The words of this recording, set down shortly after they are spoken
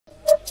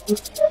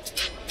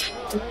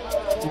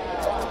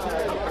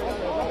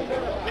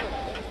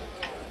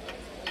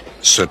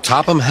Sir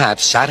Topham Hatt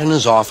sat in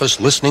his office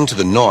listening to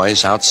the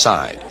noise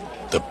outside.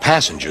 The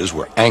passengers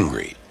were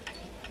angry.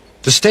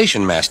 The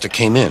station master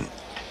came in.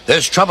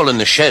 "There's trouble in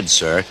the shed,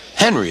 sir.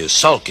 Henry is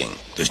sulking.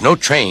 There's no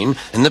train,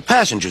 and the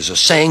passengers are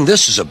saying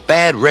this is a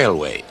bad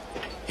railway."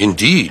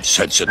 "Indeed,"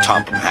 said Sir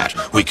Topham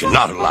Hatt, "we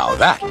cannot allow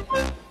that."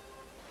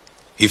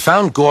 He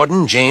found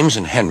Gordon, James,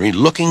 and Henry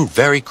looking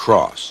very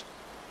cross.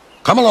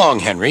 "Come along,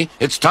 Henry.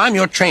 It's time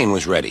your train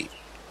was ready."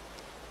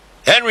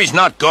 "Henry's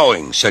not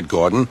going," said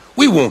Gordon.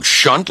 "We won't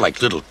shunt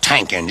like little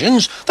tank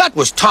engines. That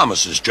was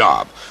Thomas's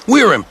job.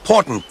 We're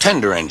important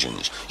tender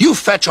engines. You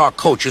fetch our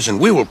coaches and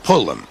we will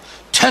pull them.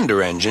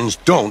 Tender engines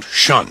don't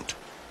shunt."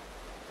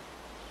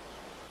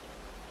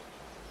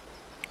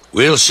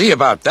 "We'll see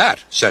about that,"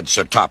 said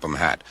Sir Topham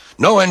Hatt.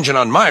 "No engine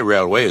on my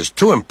railway is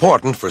too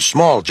important for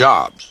small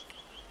jobs."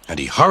 And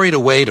he hurried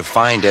away to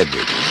find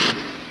Edward.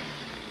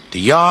 The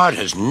yard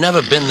has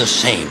never been the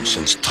same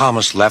since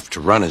Thomas left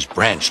to run his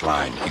branch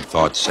line, he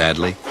thought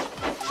sadly.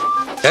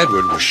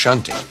 Edward was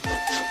shunting.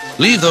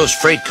 "Leave those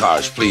freight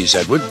cars, please,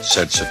 Edward,"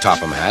 said Sir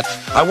Topham Hatt.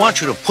 "I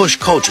want you to push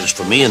coaches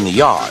for me in the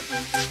yard."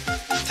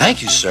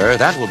 "Thank you, sir.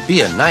 That will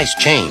be a nice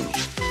change."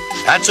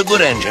 "That's a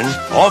good engine.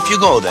 Off you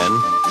go, then."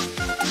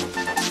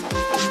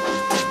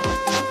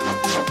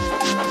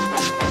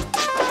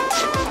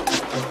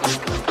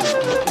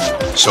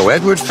 So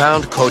Edward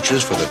found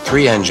coaches for the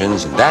 3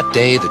 engines, and that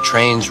day the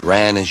trains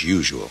ran as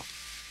usual.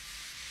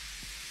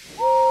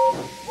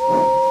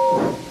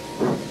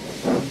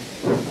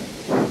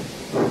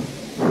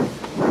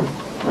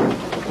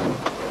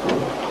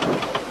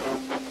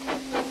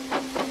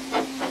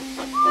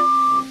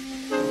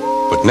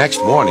 But next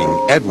morning,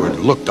 Edward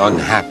looked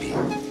unhappy.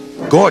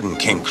 Gordon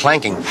came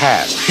clanking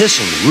past,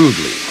 hissing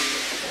rudely.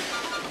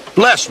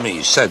 "Bless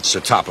me," said Sir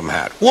Topham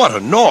Hatt. "What a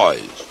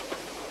noise!"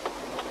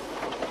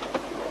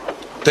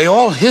 "They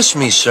all hiss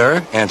me,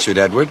 sir," answered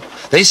Edward.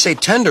 "They say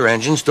tender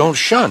engines don't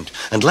shunt,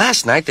 and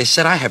last night they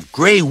said I have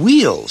gray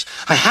wheels.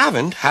 I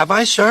haven't, have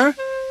I, sir?"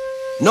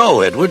 "No,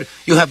 Edward,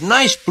 you have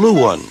nice blue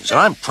ones, and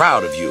I'm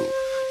proud of you.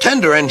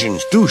 Tender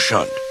engines do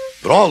shunt,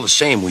 but all the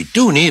same we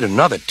do need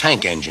another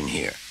tank engine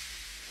here."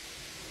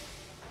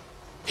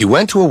 He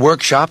went to a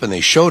workshop and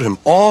they showed him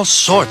all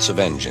sorts of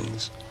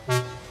engines.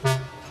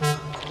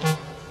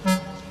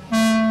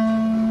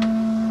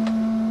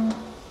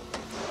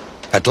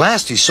 At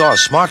last he saw a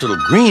smart little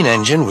green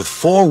engine with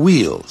 4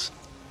 wheels.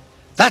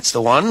 "That's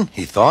the one,"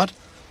 he thought.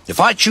 "If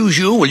I choose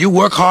you, will you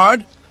work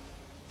hard?"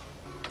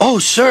 "Oh,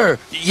 sir.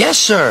 Yes,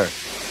 sir."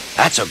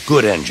 "That's a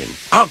good engine.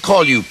 I'll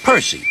call you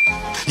Percy."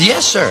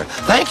 "Yes, sir.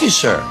 Thank you,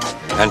 sir."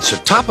 And Sir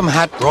Topham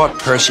Hatt brought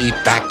Percy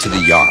back to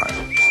the yard.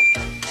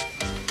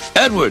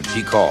 "Edward,"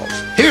 he called,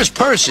 "here's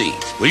Percy.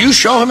 Will you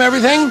show him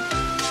everything?"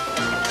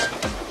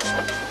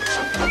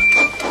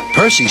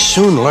 Percy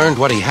soon learned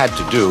what he had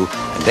to do,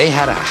 and they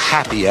had a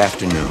happy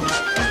afternoon.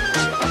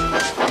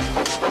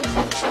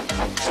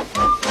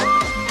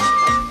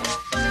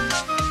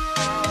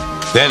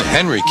 Then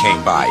Henry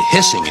came by,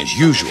 hissing as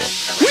usual.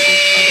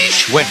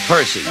 "Wheesh!" went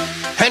Percy.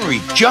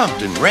 Henry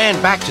jumped and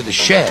ran back to the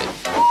shed.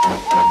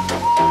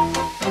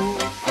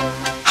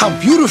 "How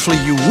beautifully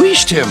you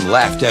wheeshed him,"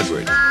 laughed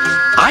Edward.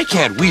 "I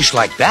can't wheesh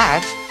like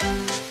that."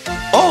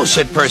 "Oh,"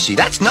 said Percy,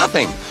 "that's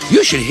nothing.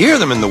 You should hear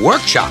them in the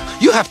workshop.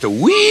 You have to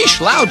wheesh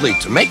loudly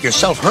to make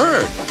yourself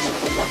heard."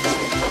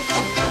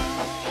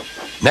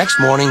 Next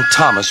morning,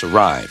 Thomas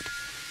arrived.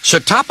 "Sir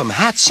Topham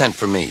Hatt sent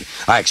for me.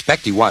 I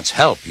expect he wants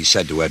help," he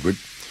said to Edward.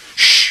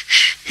 "Shh,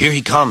 shh, here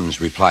he comes,"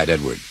 replied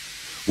Edward.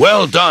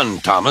 "Well done,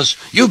 Thomas.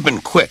 You've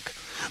been quick.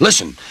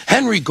 Listen,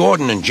 Henry,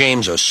 Gordon, and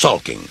James are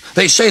sulking.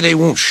 They say they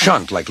won't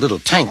shunt like little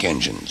tank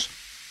engines.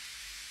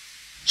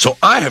 So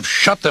I have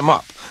shut them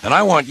up, and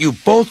I want you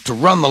both to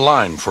run the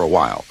line for a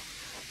while."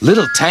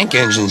 "Little tank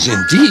engines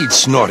indeed,"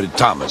 snorted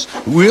Thomas.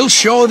 "We'll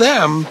show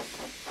them."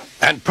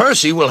 "And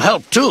Percy will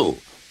help too."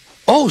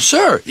 "Oh,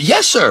 sir.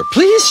 Yes, sir.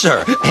 Please,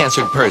 sir,"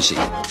 answered Percy.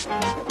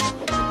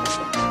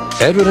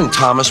 Edward and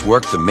Thomas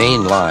worked the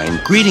main line,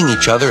 greeting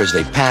each other as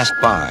they passed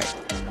by.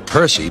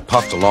 Percy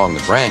puffed along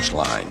the branch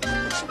line.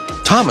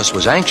 Thomas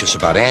was anxious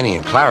about Annie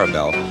and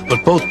Clarabelle,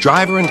 but both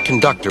driver and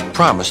conductor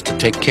promised to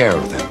take care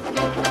of them.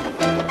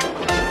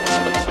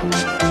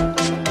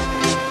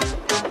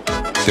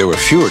 There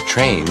were fewer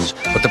trains,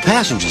 but the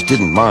passengers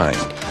didn't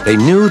mind. They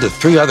knew the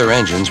 3 other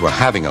engines were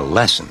having a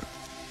lesson.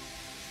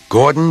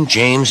 Gordon,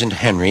 James, and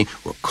Henry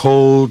were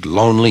cold,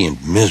 lonely, and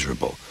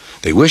miserable.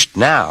 They wished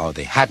now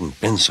they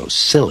hadn't been so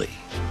silly.